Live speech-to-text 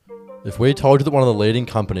If we told you that one of the leading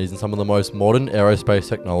companies in some of the most modern aerospace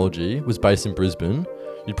technology was based in Brisbane,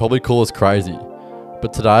 you'd probably call us crazy.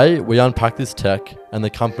 But today, we unpack this tech and the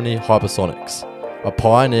company Hypersonix, a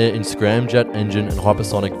pioneer in scramjet engine and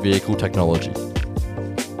hypersonic vehicle technology.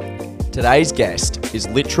 Today's guest is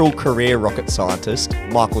literal career rocket scientist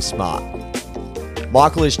Michael Smart.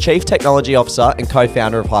 Michael is Chief Technology Officer and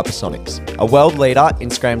co-founder of Hypersonix, a world leader in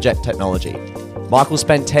scramjet technology. Michael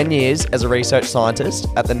spent 10 years as a research scientist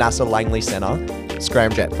at the NASA Langley Center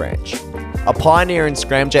Scramjet branch. A pioneer in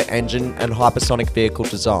scramjet engine and hypersonic vehicle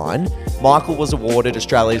design, Michael was awarded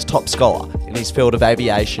Australia's top scholar in his field of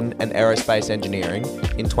aviation and aerospace engineering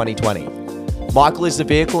in 2020. Michael is the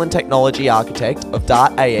vehicle and technology architect of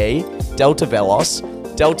DART-AE, Delta Velos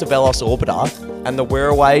Orbiter, and the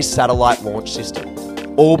Wirraway satellite launch system,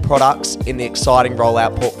 all products in the exciting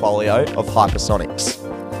rollout portfolio of Hypersonix.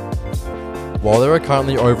 While there are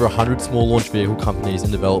currently over 100 small launch vehicle companies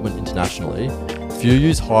in development internationally, few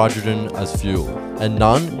use hydrogen as fuel, and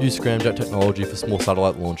none use scramjet technology for small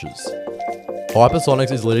satellite launches.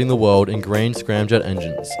 Hypersonix is leading the world in green scramjet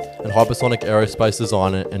engines and hypersonic aerospace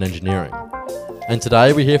design and engineering. And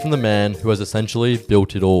today we hear from the man who has essentially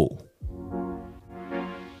built it all.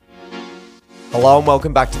 Hello and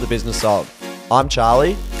welcome back to The Business Of. I'm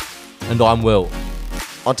Charlie. And I'm Will.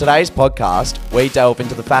 On today's podcast, we delve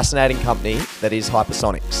into the fascinating company that is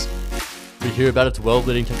Hypersonix, We hear about its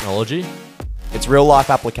world-leading technology its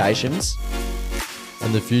real-life applications,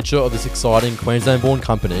 and the future of this exciting Queensland-born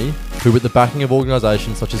company who, with the backing of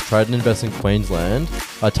organisations such as Trade and Investment Queensland,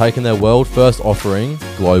 are taking their world-first offering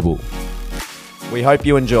global. We hope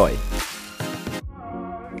you enjoy.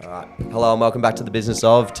 Alright, hello and welcome back to The Business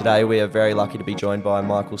Of. Today we are very lucky to be joined by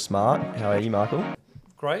Michael Smart. How are you, Michael?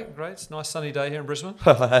 Great. It's a nice sunny day here in Brisbane.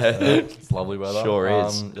 It's lovely weather. Sure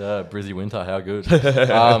is. Yeah, brizzy winter, how good.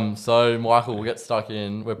 So, Michael, we'll get stuck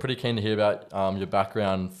in. We're pretty keen to hear about your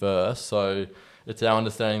background first. So, it's our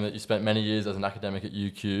understanding that you spent many years as an academic at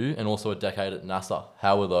UQ and also a decade at NASA.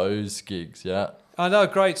 How were those gigs? Yeah. I know,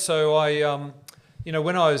 great. So I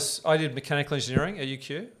did mechanical engineering at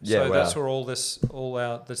UQ. Yeah, so wow. that's where all this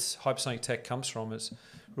hypersonic tech comes from. It's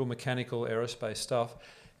real mechanical aerospace stuff.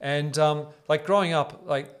 And growing up,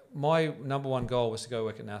 my number one goal was to go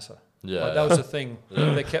work at NASA. Yeah. That was the thing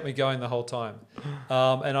that kept me going the whole time.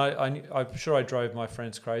 And I'm sure I drove my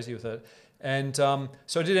friends crazy with it. And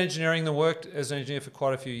so I did engineering, then worked as an engineer for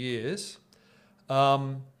quite a few years.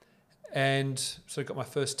 And sort of got my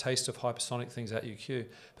first taste of hypersonic things at UQ.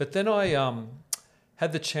 But then I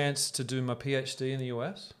had the chance to do my PhD in the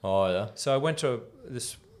US. Oh, yeah. So I went to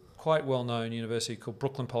this quite well-known university called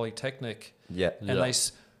Brooklyn Polytechnic. Yeah. And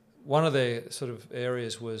one of their sort of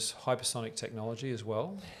areas was hypersonic technology as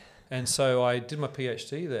well. And so I did my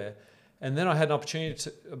PhD there. And then I had an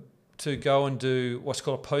opportunity to go and do what's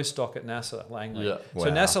called a postdoc at NASA Langley. Yeah. Wow.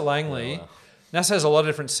 So NASA Langley, Yeah, wow. NASA has a lot of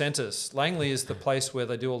different centres. Langley is the place where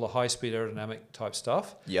they do all the high-speed aerodynamic type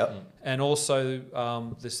stuff. Yep. And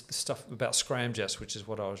also this stuff about scramjets, which is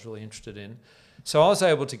what I was really interested in. So I was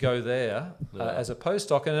able to go there as a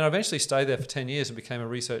postdoc, and then I eventually stayed there for 10 years and became a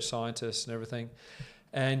research scientist and everything,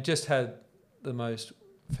 and just had the most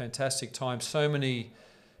fantastic time. So many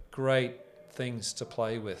great things to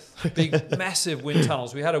play with. Big, massive wind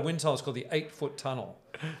tunnels. We had a wind tunnel, it's called the 8-foot tunnel.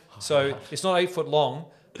 So it's not 8 foot long,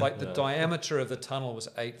 the diameter of the tunnel was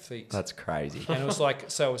 8 feet. That's crazy. And it was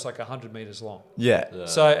like 100 meters long. Yeah.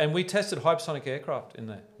 So, and we tested hypersonic aircraft in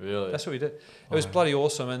there. Really? That's what we did. It was bloody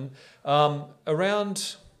awesome. And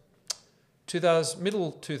around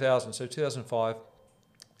middle 2000, so 2005,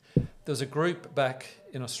 there was a group back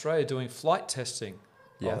in Australia doing flight testing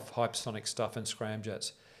of hypersonic stuff and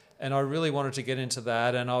scramjets. And I really wanted to get into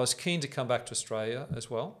that, and I was keen to come back to Australia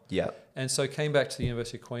as well. Yeah. And so came back to the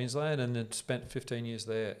University of Queensland and then spent 15 years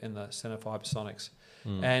there in the Centre for Hypersonics.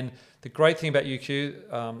 And the great thing about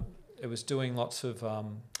UQ, it was doing lots of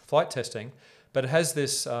flight testing, but it has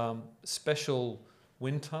this special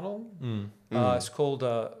wind tunnel. It's called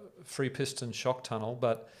a free piston shock tunnel,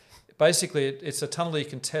 but basically it's a tunnel that you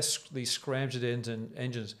can test these scramjet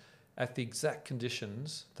engines at the exact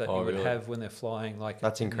conditions that you would have when they're flying.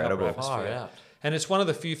 That's in the incredible. upper atmosphere. Far out. And it's one of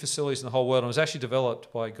the few facilities in the whole world. And it was actually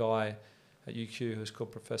developed by a guy at UQ who's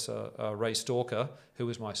called Professor Ray Stalker, who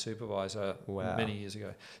was my supervisor many years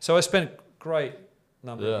ago. So I spent a great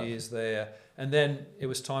number of years there. And then it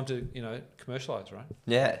was time to, commercialise, right?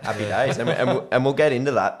 Yeah, happy days. And we'll get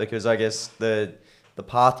into that because I guess the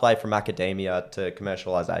pathway from academia to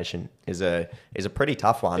commercialization is a pretty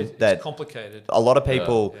tough one. It's complicated. A lot of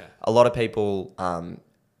people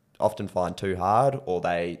often find too hard, or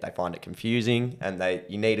they find it confusing, and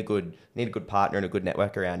you need a good partner and a good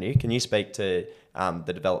network around you. Can you speak to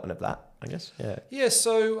the development of that, I guess. Yeah. Yeah,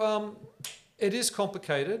 so it is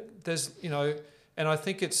complicated. There's, and I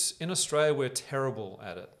think it's in Australia we're terrible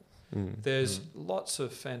at it. There's lots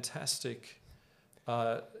of fantastic,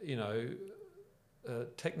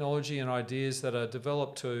 technology and ideas that are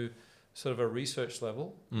developed to sort of a research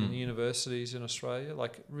level in universities in Australia,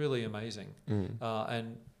 like really amazing,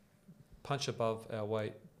 and punch above our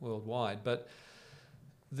weight worldwide. But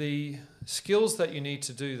the skills that you need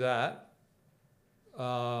to do that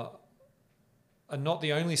are not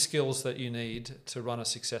the only skills that you need to run a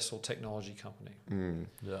successful technology company.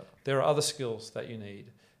 There are other skills that you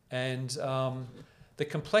need. And the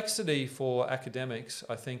complexity for academics,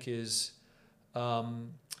 I think, is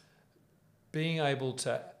being able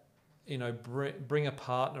to, bring a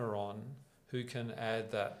partner on who can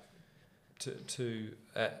add that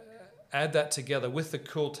add that together with the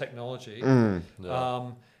cool technology, and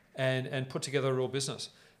put together a real business.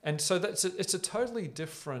 And so it's a totally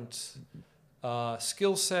different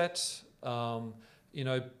skill set.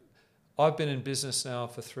 I've been in business now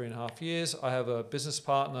for 3.5 years. I have a business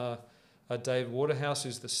partner, Dave Waterhouse,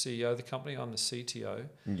 who's the CEO of the company. I'm the CTO.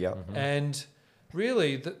 Yeah. And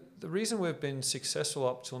really, the reason we've been successful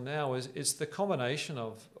up till now is it's the combination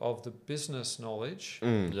of the business knowledge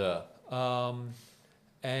and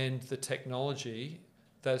the technology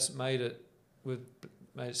that's made it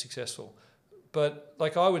successful. But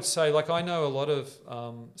I would say, I know a lot of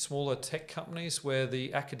smaller tech companies where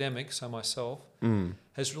the academic, so myself,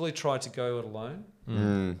 has really tried to go it alone,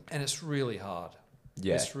 and it's really hard.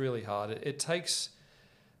 Yeah. It's really hard. It takes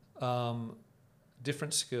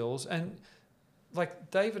different skills. And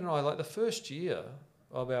David and I, the first year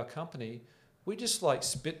of our company, we just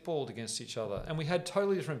spitballed against each other, and we had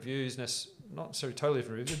totally different views. Not necessarily totally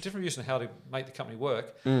different views, but different views on how to make the company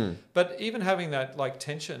work. But even having that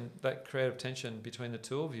tension, that creative tension between the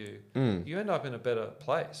two of you, you end up in a better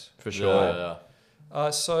place. For sure. Yeah.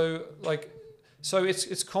 So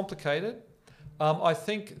it's complicated. I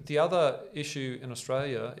think the other issue in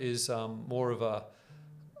Australia is more of a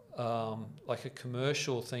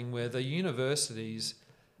commercial thing where the universities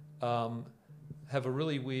have a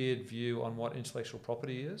really weird view on what intellectual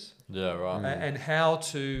property is. Yeah, right. And how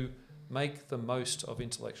to make the most of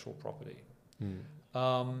intellectual property.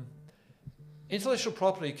 Intellectual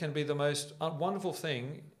property can be the most wonderful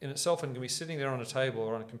thing in itself and can be sitting there on a table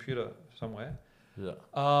or on a computer somewhere. Yeah.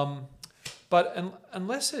 But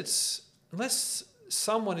unless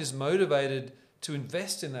someone is motivated to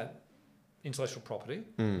invest in that intellectual property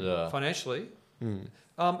financially,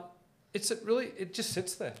 it just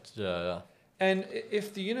sits there. Yeah. And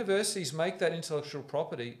if the universities make that intellectual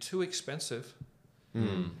property too expensive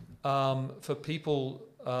for people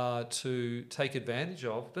to take advantage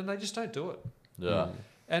of, then they just don't do it. Yeah.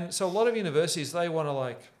 And so a lot of universities, they want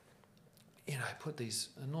to put these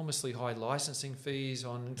enormously high licensing fees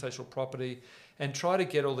on intellectual property and try to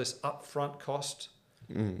get all this upfront cost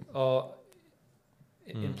in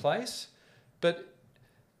place. But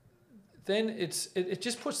then it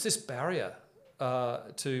just puts this barrier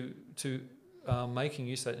to making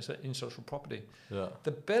use of that intellectual property. Yeah.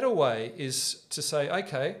 The better way is to say,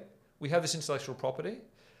 okay, we have this intellectual property.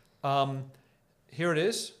 Here it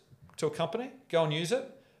is to a company. Go and use it.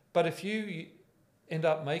 But if you end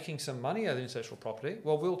up making some money out of the intellectual property,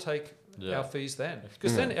 well, we'll take our fees then.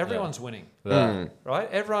 Because then everyone's winning. Yeah. Right?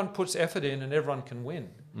 Everyone puts effort in and everyone can win.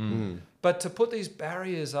 But to put these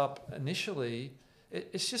barriers up initially,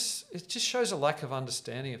 it just shows a lack of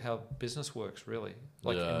understanding of how business works, really,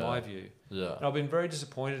 in my view. Yeah. And I've been very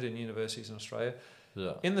disappointed in universities in Australia.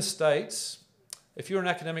 Yeah. In the States, if you're an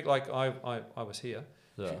academic like I was here,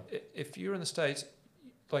 Yeah. if you're in the States,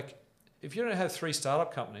 if you don't have 3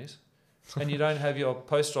 startup companies and you don't have your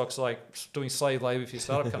postdocs doing slave labor for your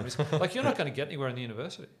startup companies, you're not going to get anywhere in the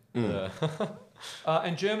university. Yeah.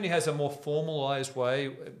 And Germany has a more formalized way,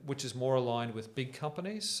 which is more aligned with big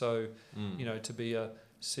companies. So, to be a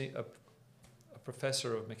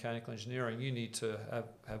professor of mechanical engineering, you need to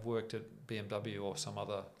have worked at BMW or some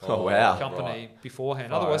other company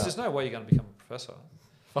beforehand. Otherwise, there's no way you're going to become a professor.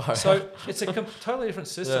 So it's a totally different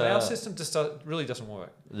system. Our system just really doesn't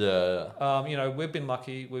work. Yeah. We've been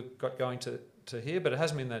lucky. We've got going to here, but it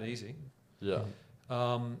hasn't been that easy. Yeah.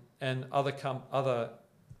 And other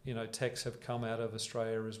techs have come out of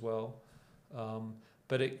Australia as well,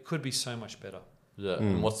 but it could be so much better. Yeah,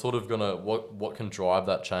 and what's sort of what can drive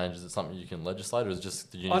that change? Is it something you can legislate, or is it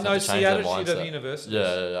just the unions have to change their mindset? It's the attitude of the universities.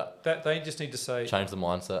 Yeah. That they just need to say change the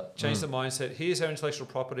mindset. Change the mindset. Here's our intellectual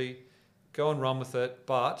property. Go and run with it.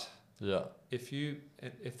 But if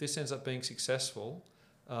this ends up being successful,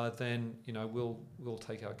 then we'll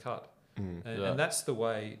take our cut. And that's the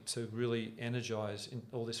way to really energise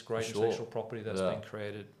all this great intellectual property that's been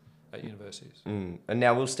created at universities. And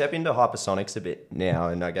now we'll step into Hypersonix a bit now,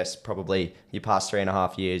 and I guess probably your past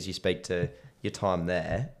 3.5 years, you speak to your time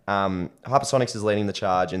there. Hypersonix is leading the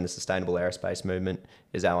charge in the sustainable aerospace movement,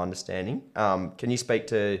 is our understanding. Can you speak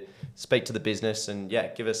to the business and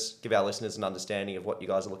give our listeners an understanding of what you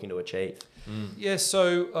guys are looking to achieve? Yeah,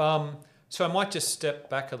 so I might just step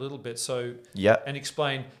back a little bit and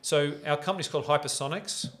explain. So our company's called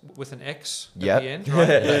Hypersonix with an X at the end,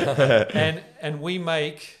 right? and we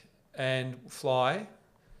make and fly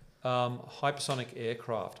hypersonic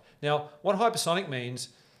aircraft. Now, what hypersonic means,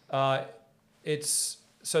 it's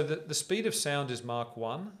so the speed of sound is Mach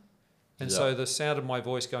 1, and so the sound of my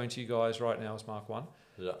voice going to you guys right now is Mach 1.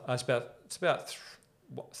 Yeah, it's about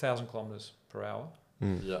 1,000 kilometers per hour.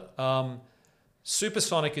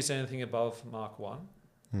 Supersonic is anything above Mach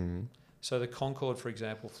 1. So the Concorde, for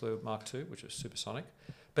example, flew at Mach 2, which is supersonic.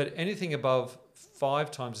 But anything above 5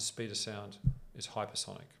 times the speed of sound is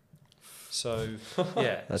hypersonic. So,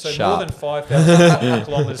 that's so sharp. more than 5,000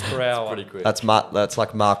 kilometres per hour. That's pretty quick. That's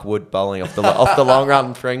like Mark Wood bowling off the long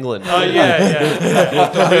run for England. Oh,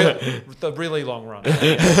 off the really long run.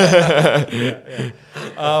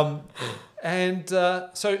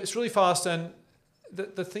 So it's really fast, and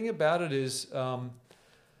the thing about it is, if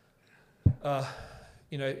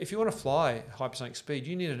you want to fly hypersonic speed,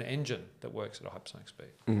 you need an engine that works at a hypersonic speed.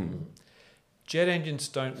 Jet engines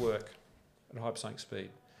don't work at hypersonic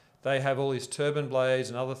speed. They have all these turbine blades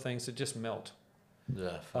and other things that just melt.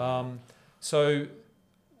 So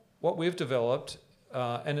what we've developed,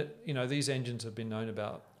 these engines have been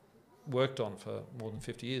worked on for more than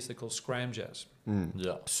 50 years. They're called scramjets.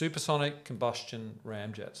 Supersonic combustion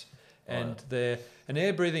ramjets. And they're an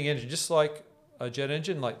air-breathing engine, just like a jet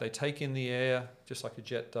engine. Like they take in the air, just like a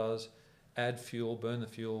jet does, add fuel, burn the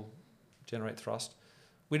fuel, generate thrust.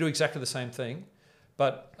 We do exactly the same thing,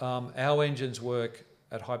 but our engines work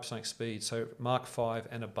at hypersonic speed, so Mach 5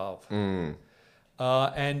 and above. And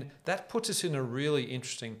that puts us in a really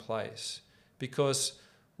interesting place because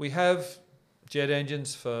we have jet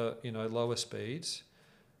engines for lower speeds.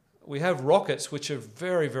 We have rockets which are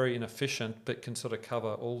very, very inefficient but can sort of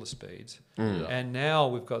cover all the speeds. And now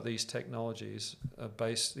we've got these technologies,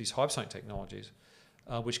 these hypersonic technologies,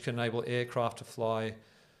 which can enable aircraft to fly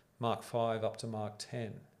Mach 5 up to Mach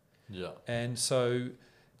 10. And so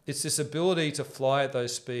it's this ability to fly at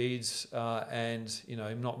those speeds and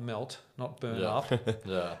not melt, not burn up,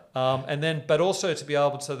 but also to be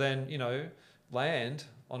able to then land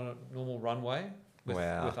on a normal runway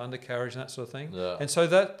with undercarriage and that sort of thing. And so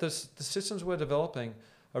that the systems we're developing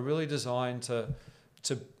are really designed to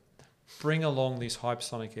bring along these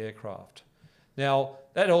hypersonic aircraft. Now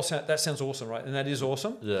that sounds awesome, right? And that is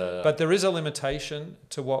awesome. But there is a limitation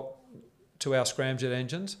to our scramjet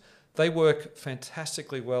engines. They work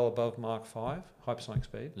fantastically well above Mach 5 hypersonic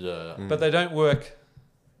speed, but they don't work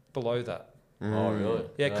below that. Oh, really?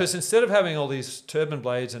 Yeah, because instead of having all these turbine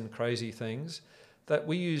blades and crazy things, that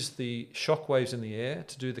we use the shock waves in the air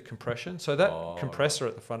to do the compression. So that compressor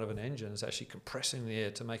at the front of an engine is actually compressing the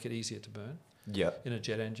air to make it easier to burn in a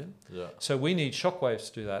jet engine. So we need shock waves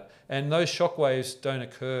to do that. And those shock waves don't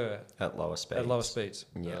occur at lower speeds.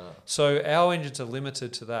 So our engines are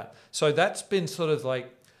limited to that. So that's been sort of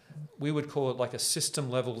like, we would call it like a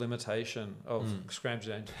system level limitation of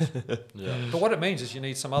scramjet engines. But what it means is you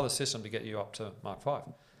need some other system to get you up to Mach 5.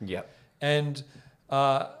 And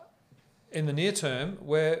in the near term,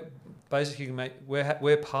 we're basically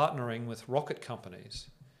we're partnering with rocket companies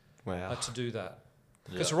to do that.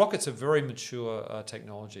 Because rockets are very mature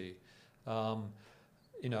technology.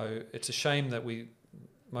 It's a shame that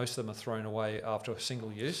most of them are thrown away after a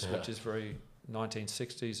single use, which is very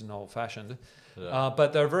 1960s and old-fashioned.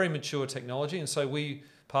 But they're a very mature technology, and so we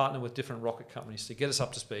partner with different rocket companies to get us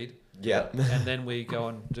up to speed. And then we go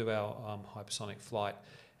and do our hypersonic flight.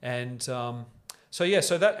 And so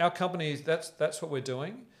that our company, that's what we're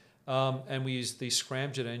doing. And we use these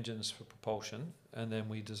scramjet engines for propulsion, and then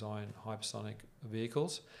we design hypersonic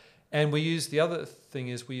vehicles. And the other thing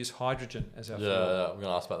is we use hydrogen as our fuel. I'm going to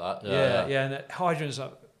ask about that. And that hydrogen is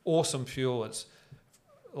an awesome fuel. It's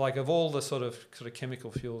like of all the sort of chemical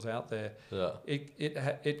fuels out there,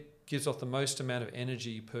 it gives off the most amount of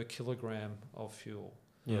energy per kilogram of fuel.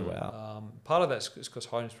 Part of that's because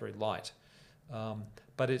hydrogen is very light,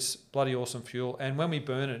 but it's bloody awesome fuel. And when we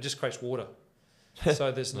burn it, it just creates water.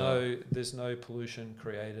 So there's no pollution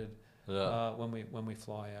created when we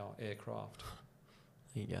fly our aircraft.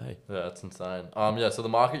 There you go. Yeah, that's insane. So the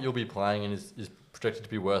market you'll be playing in is projected to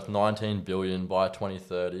be worth $19 billion by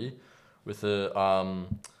 2030, with a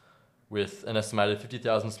with an estimated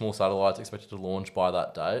 50,000 small satellites expected to launch by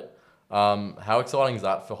that date. How exciting is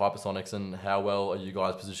that for Hypersonix, and how well are you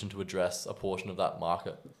guys positioned to address a portion of that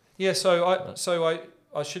market? Yeah, so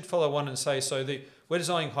I should follow on and say, we're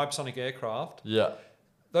designing hypersonic aircraft. Yeah.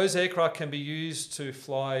 Those aircraft can be used to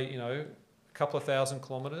fly, a couple of thousand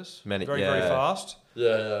kilometres, very fast.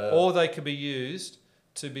 Yeah. Or they could be used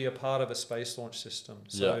to be a part of a space launch system.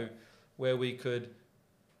 So where we could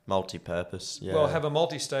multi-purpose. Yeah. Well, have a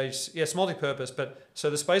multi-stage. Yes, multi-purpose. But so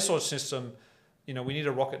the space launch system, we need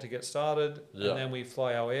a rocket to get started, and then we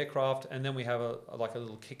fly our aircraft, and then we have a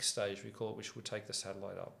little kick stage, we call it, which would take the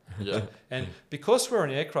satellite up. Yeah. And because we're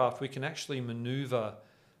an aircraft, we can actually maneuver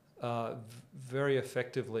very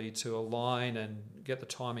effectively to align and get the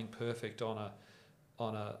timing perfect on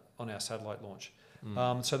our satellite launch.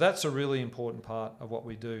 So that's a really important part of what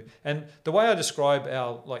we do. And the way I describe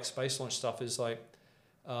our space launch stuff is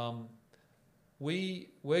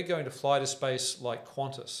we're going to fly to space like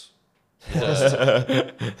Qantas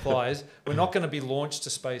flies. We're not going to be launched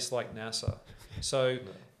to space like NASA. So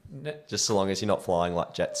just so long as you're not flying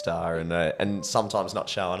like Jetstar and sometimes not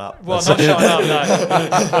showing up. Well, not showing up,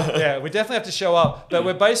 no. Yeah, we definitely have to show up. But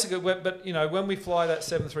when we fly that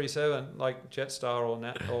 737 like Jetstar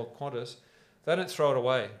or Qantas, they don't throw it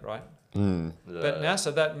away, right? Mm. Yeah. But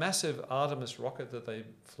NASA, that massive Artemis rocket that they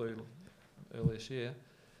flew earlier this year,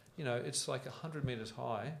 it's like 100 meters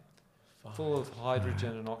high, full of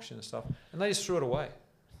hydrogen and oxygen and stuff, and they just threw it away.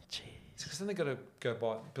 Because then they got to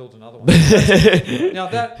build another one. Now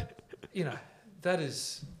that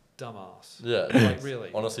is dumbass. Yeah,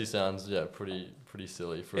 really. Honestly, sounds pretty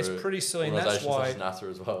silly for. It's pretty silly, and that's why NASA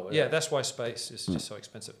as well. Yeah, that's why space is just so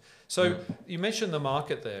expensive. So you mentioned the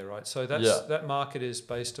market there, right? So that market is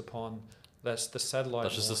based upon that's the satellite.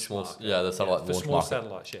 That's just a small, market. The satellite launch for small market.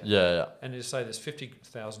 satellites. Yeah. And you say there's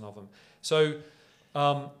 50,000 of them. So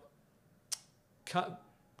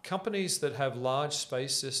companies that have large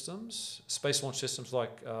space systems, space launch systems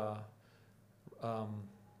like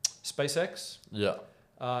SpaceX,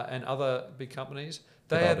 and other big companies,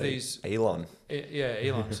 they have these. Elon.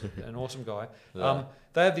 Elon's an awesome guy. Yeah.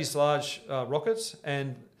 They have these large rockets,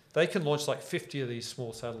 and they can launch like 50 of these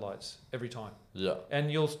small satellites every time. Yeah.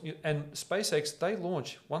 And and SpaceX, they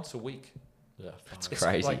launch once a week. Yeah. That's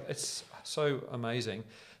crazy. It's so amazing.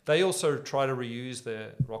 They also try to reuse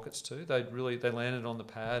their rockets too. They landed on the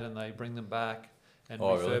pad and they bring them back and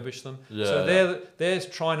refurbish them. Yeah, so they're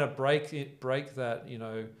trying to break that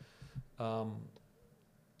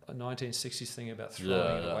 1960s thing about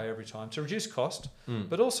throwing it away every time to reduce cost,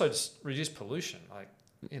 but also just reduce pollution.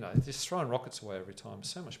 Just throwing rockets away every time,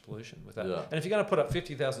 so much pollution with that. Yeah. And if you're going to put up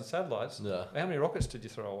 50,000 satellites, how many rockets did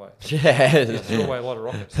you throw away? Yeah, you threw away a lot of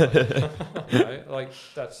rockets.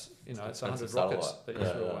 That's it's 100 rockets that you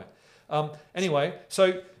threw away. Anyway,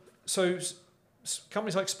 so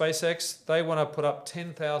companies like SpaceX, they want to put up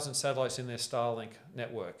 10,000 satellites in their Starlink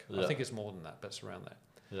network. I think it's more than that, but it's around that.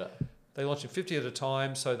 Yeah. They launch 50 at a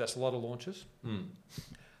time, so that's a lot of launches.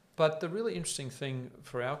 But the really interesting thing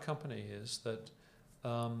for our company is that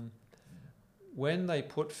when they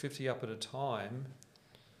put 50 up at a time,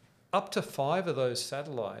 up to 5 of those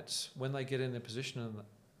satellites, when they get in their position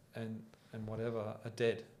and whatever, are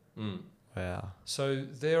dead. Wow. So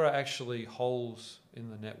there are actually holes in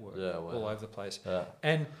the network all over the place. Yeah.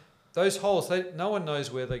 And those holes, no one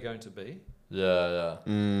knows where they're going to be. Yeah.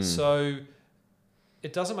 So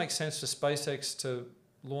it doesn't make sense for SpaceX to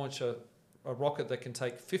launch a rocket that can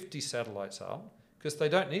take 50 satellites up, because they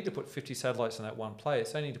don't need to put 50 satellites in that one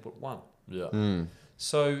place. They need to put one. Yeah.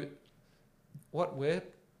 So what we're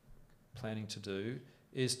planning to do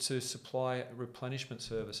is to supply replenishment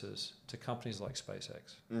services to companies like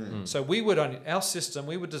SpaceX. So we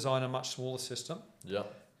would design a much smaller system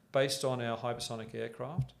based on our hypersonic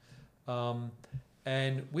aircraft.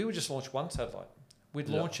 And we would just launch one satellite. We'd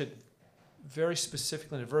launch it very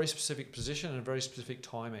specifically in a very specific position and a very specific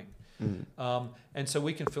timing. And so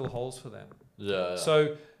we can fill holes for them. Yeah.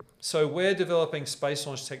 So we're developing space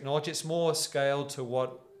launch technology. It's more scaled to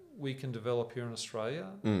what we can develop here in Australia.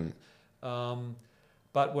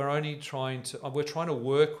 But we're trying to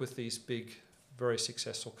work with these big, very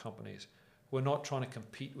successful companies. We're not trying to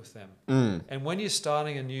compete with them. And when you're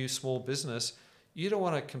starting a new small business, you don't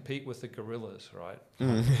want to compete with the gorillas, right?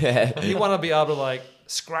 You want to be able to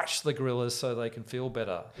scratch the gorillas so they can feel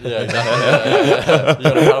better. Yeah, exactly. You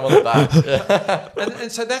got to pat them on the back.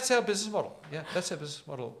 And so that's our business model. Yeah, that's our business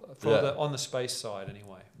model on the space side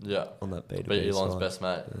anyway. Yeah. On that B2B Be Elon's side. best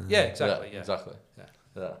mate. Yeah, exactly. Yeah, exactly.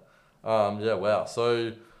 Yeah. Wow.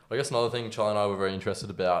 So I guess another thing Charlie and I were very interested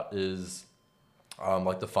about is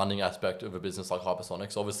the funding aspect of a business like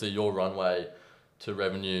Hypersonix. Obviously, your runway to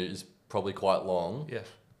revenue is probably quite long. Yeah.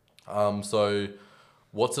 So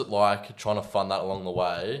what's it like trying to fund that along the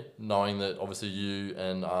way, knowing that obviously you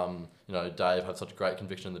and Dave have such great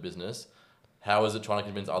conviction in the business? How is it trying to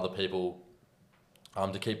convince other people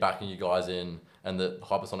to keep backing you guys in, and that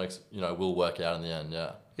Hypersonix will work out in the end?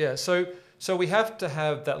 Yeah. So we have to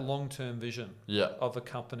have that long-term vision of a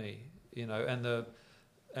company,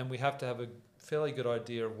 and we have to have a fairly good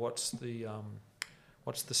idea of what's the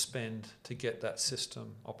spend to get that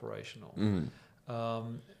system operational.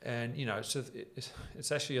 So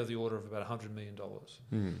it's actually of the order of about $100 million,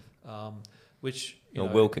 which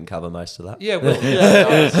Will can cover most of that. Yeah, Will.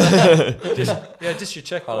 Just your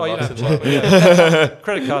check. Oh, you don't have to check.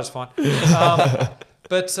 Credit card's fine.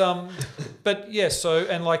 But yeah. So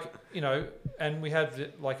and we have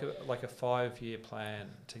like a 5-year plan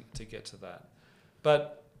to get to that,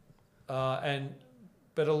 but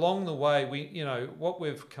along the way what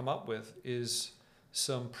we've come up with is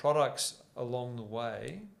some products along the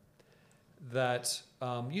way that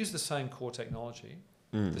use the same core technology,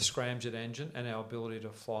 the scramjet engine, and our ability to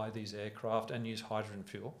fly these aircraft and use hydrogen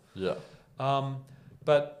fuel.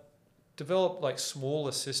 But develop like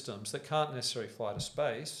smaller systems that can't necessarily fly to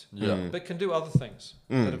space, but can do other things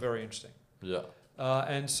that are very interesting.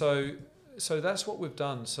 And so that's what we've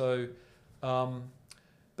done. So,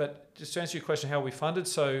 but just to answer your question, how are we funded?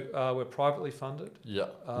 So we're privately funded.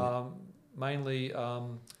 Mainly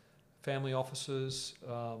family offices,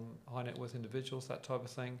 high net worth individuals, that type of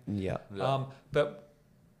thing. But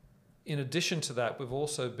in addition to that, we've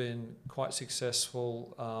also been quite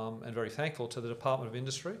successful and very thankful to the Department of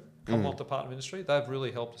Industry, Commonwealth Department of Industry. They've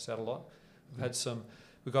really helped us out a lot.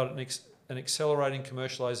 We've got an accelerating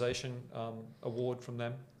commercialisation award from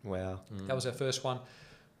them. Wow. That was our first one.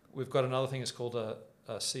 We've got another thing that's called a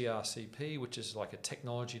CRCP, which is like a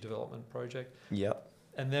technology development project.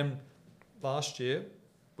 And then last year,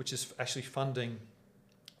 which is actually funding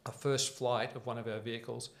a first flight of one of our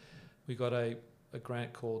vehicles, we got a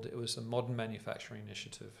grant called, it was a Modern Manufacturing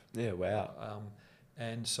Initiative. Wow.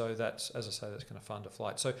 And so that's, as I say, that's going to fund a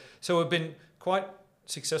flight. So we've been quite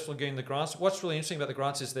successful in getting the grants. What's really interesting about the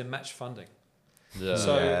grants is they're match funding.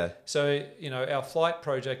 So our flight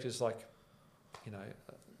project is like,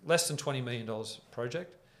 less than $20 million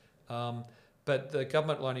project, but the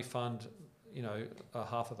government will only fund,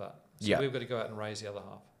 half of that. So we've got to go out and raise the other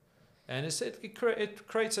half, and it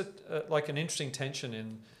creates like an interesting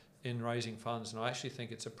tension in raising funds, and I actually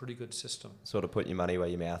think it's a pretty good system. Sort of put your money where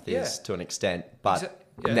your mouth is to an extent, but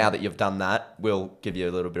now that you've done that, we'll give you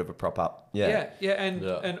a little bit of a prop up.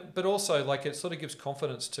 But also like it sort of gives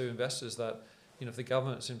confidence to investors that if the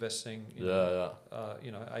government's investing, 8-10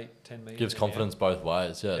 million, gives confidence both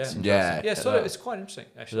ways. It's quite interesting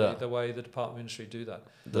actually the way the Department of Industry do that.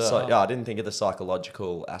 I didn't think of the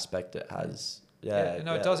psychological aspect it has. It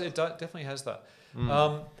does. It definitely has that.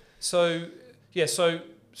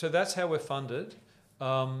 So that's how we're funded,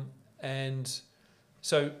 and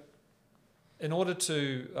so in order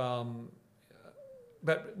to,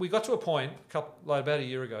 but we got to a point about a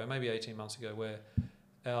year ago, maybe 18 months ago, where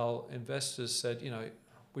our investors said,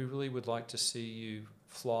 we really would like to see you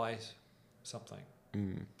fly something.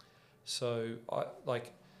 So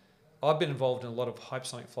I've been involved in a lot of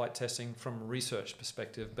hypersonic flight testing from a research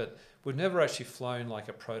perspective, but we've never actually flown like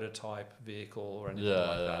a prototype vehicle or anything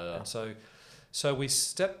like that. And so we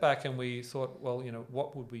stepped back and we thought, well,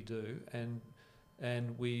 what would we do?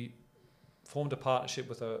 And we formed a partnership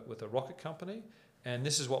with a rocket company, and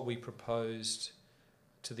this is what we proposed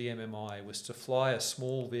to the MMI, was to fly a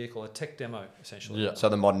small vehicle, a tech demo, essentially. So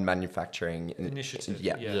the Modern Manufacturing Initiative.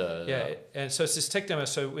 And so it's this tech demo.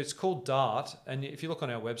 So it's called DART, and if you look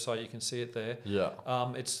on our website, you can see it there.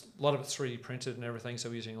 It's a lot of it's 3D printed and everything, so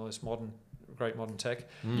we're using all this great modern tech.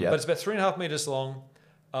 But it's about 3.5 meters long,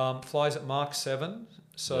 flies at Mach 7,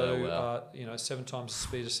 so 7 times the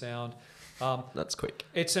speed of sound. That's quick.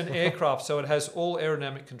 It's an aircraft, so it has all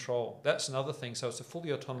aerodynamic control. That's another thing. So it's a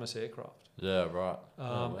fully autonomous aircraft.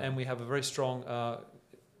 And we have a very strong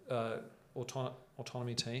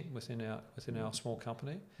autonomy team within our small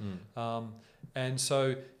company. And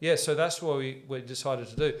so that's what we decided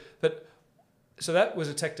to do. But so that was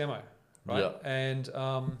a tech demo, right? And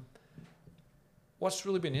what's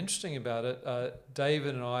really been interesting about it,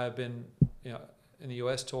 David and I have been in the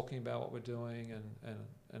US talking about what we're doing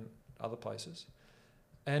and other places,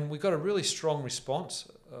 and we got a really strong response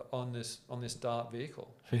on this DART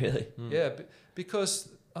vehicle. Really? Because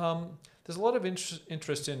there's a lot of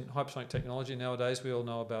interest in hypersonic technology nowadays. We all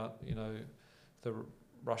know about the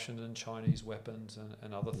Russian and Chinese weapons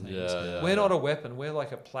and other things. We're not a weapon. We're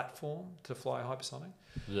like a platform to fly hypersonic.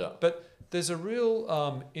 But there's a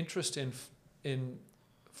real interest in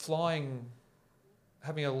flying,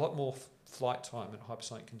 having a lot more flight time in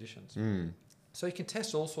hypersonic conditions. So you can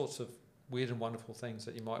test all sorts of weird and wonderful things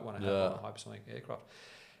that you might want to have on a hypersonic aircraft.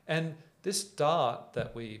 And this Dart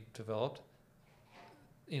that we developed,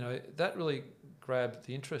 that really grabbed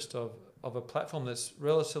the interest of a platform that's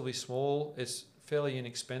relatively small. It's fairly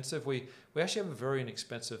inexpensive. We actually have a very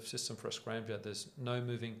inexpensive system for a scramjet. There's no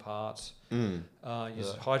moving parts.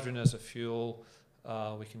 Use hydrogen as a fuel.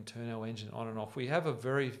 We can turn our engine on and off. We have a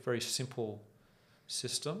very, very simple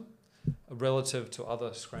system relative to other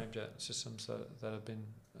scramjet systems that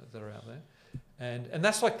are out there. And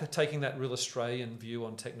that's like taking that real Australian view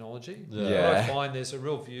on technology. What I find there's a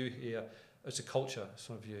real view here. It's a culture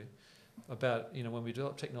sort of view about, when we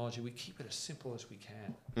develop technology, we keep it as simple as we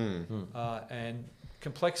can. And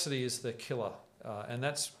complexity is the killer. And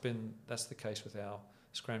that's the case with our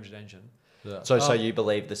scramjet engine. Yeah. So you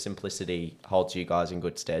believe the simplicity holds you guys in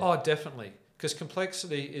good stead? Oh, definitely. Because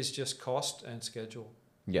complexity is just cost and schedule.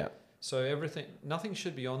 Yeah. So nothing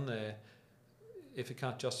should be on there if it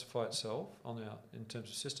can't justify itself in terms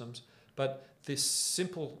of systems. But this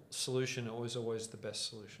simple solution is always the best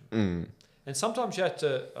solution. And sometimes you have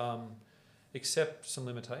to accept some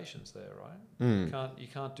limitations there, right? You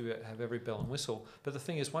can't have every bell and whistle. But the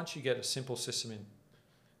thing is, once you get a simple system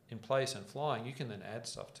in place and flying, you can then add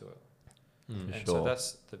stuff to it. So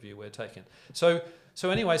that's the view we're taking. So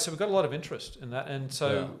anyway, we've got a lot of interest in that, and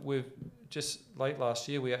so we've just late last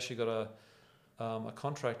year we actually got a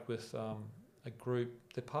contract with a group.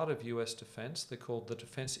 They're part of US Defence. They're called the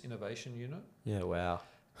Defence Innovation Unit. Yeah, wow.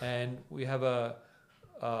 And we have a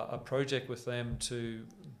project with them to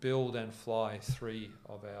build and fly 3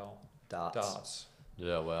 of our darts.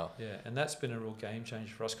 Yeah, wow. Yeah, and that's been a real game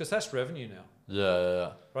changer for us because that's revenue now.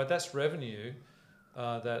 Yeah. Right, that's revenue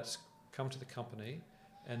that's come to the company,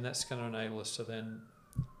 and that's going to enable us to then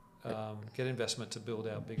get investment to build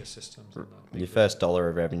our bigger systems. Your first dollar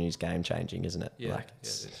of revenue is game changing, isn't it? Yeah, it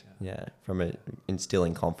is. Yeah, from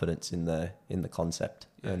instilling confidence in the concept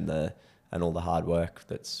and all the hard work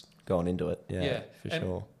that's gone into it. Yeah, for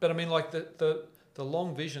sure. But I mean, like the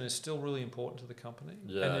long vision is still really important to the company,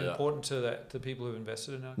 and important to the people who've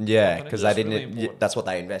invested in our company. Because they didn't. Really that's what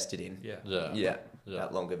they invested in. Yeah.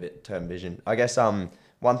 That longer term vision. I guess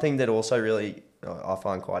one thing that also really I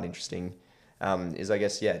find quite interesting is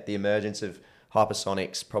the emergence of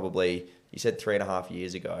Hypersonix. Probably you said 3.5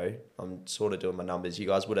 years ago. I'm sort of doing my numbers. You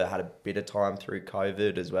guys would have had a bit of time through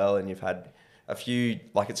COVID as well, and you've had a few.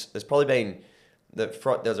 There's probably been.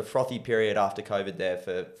 There's a frothy period after COVID there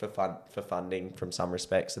for funding from some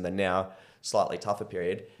respects, and then now slightly tougher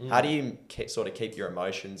period. How do you sort of keep your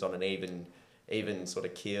emotions on an even sort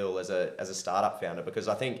of keel as a startup founder? Because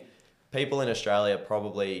I think people in Australia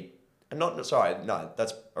probably that's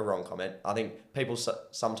a wrong comment. I think people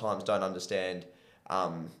sometimes don't understand,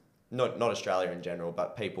 not Australia in general,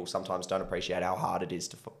 but people sometimes don't appreciate how hard it is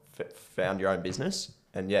to found your own business.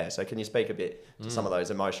 And so can you speak a bit to some of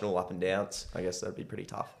those emotional up and downs? I guess that'd be pretty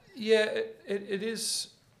tough. Yeah, it is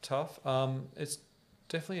tough. It's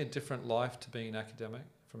definitely a different life to being an academic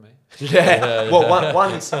for me. Well,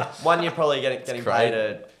 one you're probably getting paid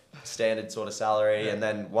a standard sort of salary, and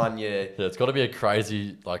then one it's got to be a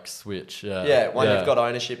crazy switch. You've got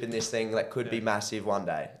ownership in this thing that could be massive one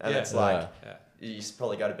day, and it's you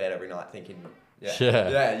probably go to bed every night thinking,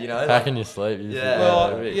 how can you sleep?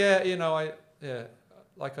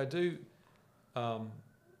 I do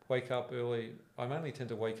wake up early. I mainly tend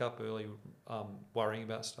to wake up early worrying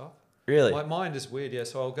about stuff. Really? My mind is weird,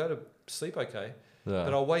 so I'll go to sleep okay,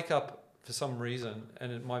 but I'll wake up for some reason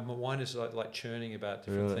and my mind is like churning about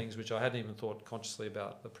different things which I hadn't even thought consciously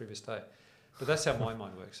about the previous day. But that's how my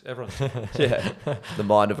mind works. Everyone's the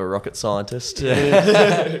mind of a rocket scientist.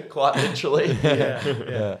 Quite literally.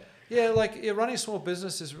 Running a small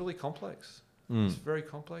business is really complex. It's very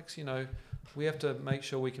complex. We have to make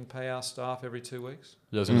sure we can pay our staff every 2 weeks.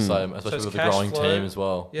 Yeah, I was going to say, especially with the growing team as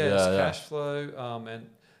well. It's cash flow,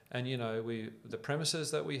 and the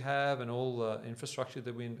premises that we have and all the infrastructure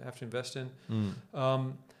that we have to invest in.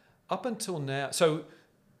 Up until now,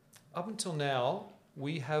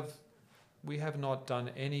 we have not done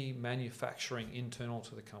any manufacturing internal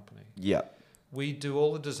to the company. Yeah, we do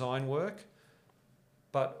all the design work.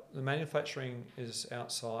 But the manufacturing is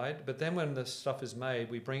outside. But then when the stuff is made,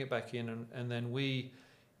 we bring it back in and then we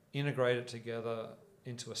integrate it together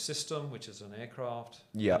into a system, which is an aircraft.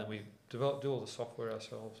 Yeah. And then we do all the software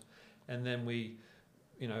ourselves. And then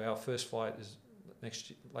our first flight is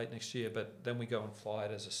late next year, but then we go and fly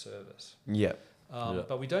it as a service. Yeah.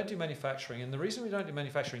 But we don't do manufacturing. And the reason we don't do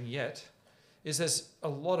manufacturing yet is there's a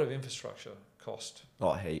lot of infrastructure cost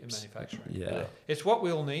Oh, in heaps. manufacturing. Yeah. It's what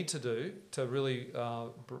we'll need to do to really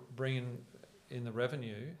bring in the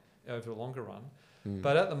revenue over the longer run.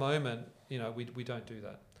 But at the moment, we don't do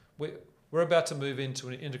that. We're about to move into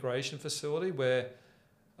an integration facility where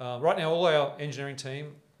right now all our engineering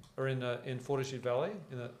team are in Fortitude Valley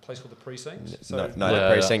in a place called the Precinct. So The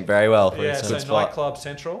Precinct very well. yeah, It's a so good spot. nightclub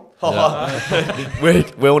central.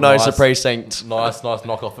 Will knows the Nice. Precinct. Nice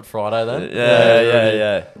knock off at Friday then.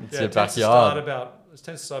 Yeah. It's Yeah, your it backyard.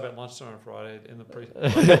 tends to start about lunchtime on Friday in the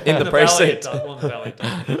In the Precinct. Valley, the valley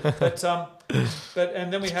it does. But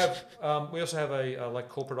and then we also have a like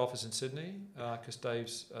corporate office in Sydney because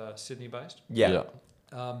Dave's Sydney based. Yeah.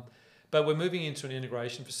 But we're moving into an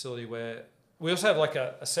integration facility where we also have like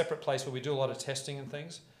a separate place where we do a lot of testing and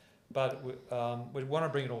things, but we want to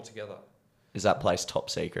bring it all together. Is that place top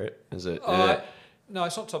secret? Is it? No,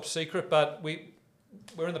 it's not top secret, but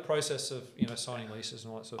we're in the process of signing leases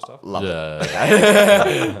and all that sort of stuff. Love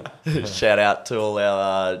Yeah. it. Shout out to all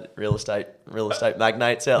our real estate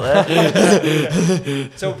magnates out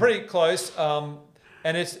there. So we're pretty close, and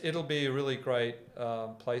it'll be a really great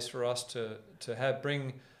place for us to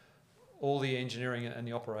bring all the engineering and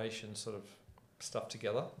the operations sort of stuff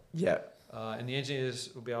together. Yeah. And the engineers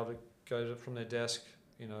will be able to go from their desk,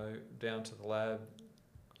 down to the lab.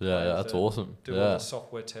 Yeah, that's awesome. Do all the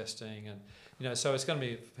software testing and so it's going to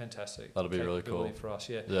be fantastic. That'll be really cool for us.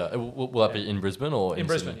 Yeah. Yeah. Will that be in Brisbane or In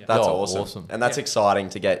Brisbane? Sydney? Yeah. That's Oh, awesome. And that's exciting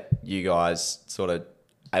to get you guys sort of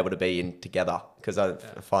able to be in together because I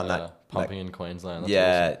find that pumping in Queensland.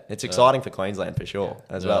 That's awesome. it's exciting for Queensland for sure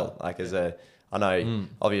as well. Yeah. Like I know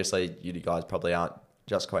obviously you guys probably aren't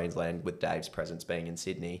just Queensland with Dave's presence being in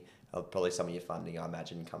Sydney. Probably some of your funding, I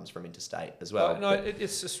imagine, comes from interstate as well.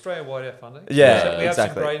 It's Australia-wide our funding. Yeah, so we have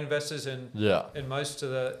exactly. some great investors in most of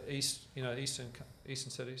the eastern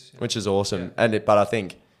cities. Which is awesome. But I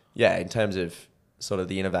think, in terms of sort of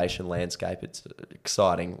the innovation landscape, it's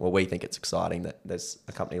exciting. Well, we think it's exciting that there's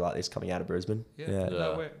a company like this coming out of Brisbane.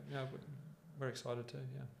 No, we're excited too.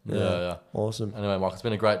 Yeah. Awesome. Anyway, Mark, it's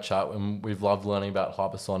been a great chat and we've loved learning about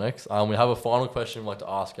Hypersonix. We have a final question we'd like to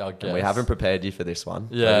ask our guests. And we haven't prepared you for this one.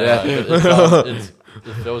 If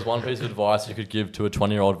there was one piece of advice you could give to a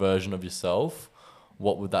 20-year-old version of yourself,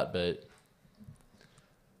 what would that be?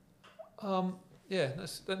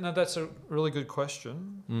 That's a really good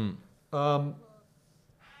question.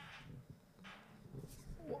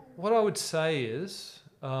 What I would say is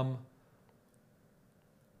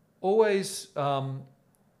always,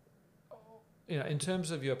 in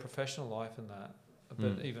terms of your professional life and that,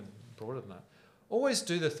 but even broader than that, always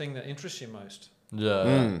do the thing that interests you most.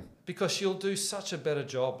 Yeah. Because you'll do such a better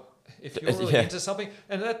job if you're really into something.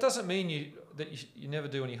 And that doesn't mean you never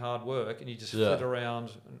do any hard work and you just flit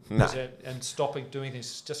around and stopping doing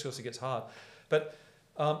things just because it gets hard. But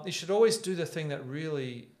you should always do the thing that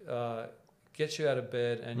really gets you out of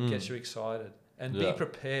bed and gets you excited. And be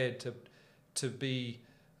prepared to be...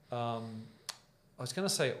 I was going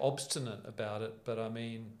to say obstinate about it, but I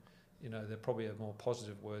mean, there probably are more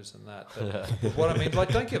positive words than that. But what I mean,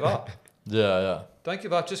 like, don't give up. Yeah. Don't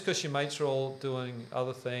give up just because your mates are all doing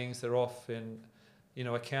other things. They're off in,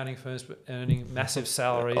 accounting firms earning massive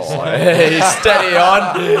salaries. Steady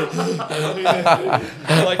on.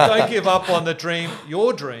 Like, don't give up on the dream,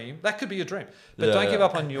 your dream. That could be your dream. But don't give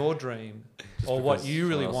up on your dream or what you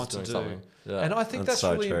really want to do. Yeah. And I think that's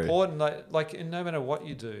so really true. important, like no matter what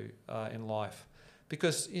you do in life.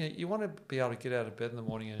 Because you want to be able to get out of bed in the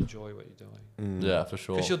morning and enjoy what you're doing. Yeah, for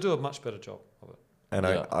sure. Because you'll do a much better job of it. And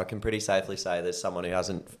I can pretty safely say there's someone who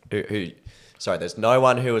hasn't... there's no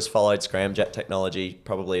one who has followed scramjet technology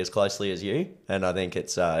probably as closely as you. And I think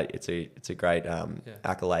it's a great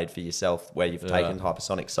accolade for yourself where you've taken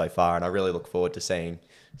Hypersonix so far. And I really look forward to seeing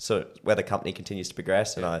where the company continues to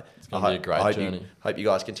progress. And it's going to be a great journey. Hope you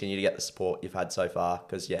guys continue to get the support you've had so far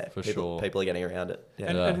because, people are getting around it.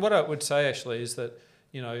 Yeah. And what I would say actually is that,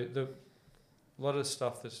 a lot of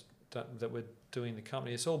stuff that we're doing in the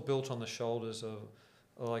company, it's all built on the shoulders of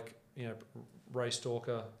Ray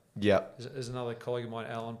Stalker. Yeah. There's another colleague of mine,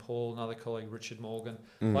 Alan Paul, another colleague, Richard Morgan.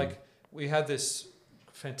 Like, we have this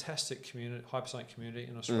fantastic community, Hypersonic community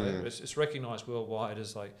in Australia. It's recognised worldwide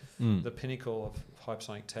as the pinnacle of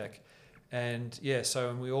hypersonic tech. And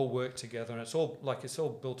and we all work together, and it's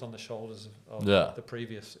all built on the shoulders of the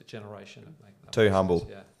previous generation. Too humble.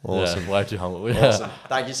 Yeah. Awesome. Yeah, way too humble. Yeah. Awesome.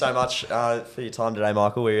 Thank you so much for your time today,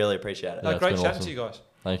 Michael. We really appreciate it. No, it's great been chatting awesome. to you guys.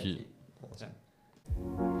 Thank you.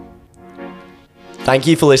 Thank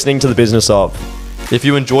you for listening to The Business Of. If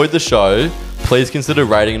you enjoyed the show, please consider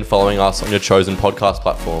rating and following us on your chosen podcast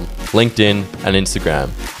platform, LinkedIn and Instagram,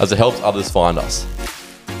 as it helps others find us.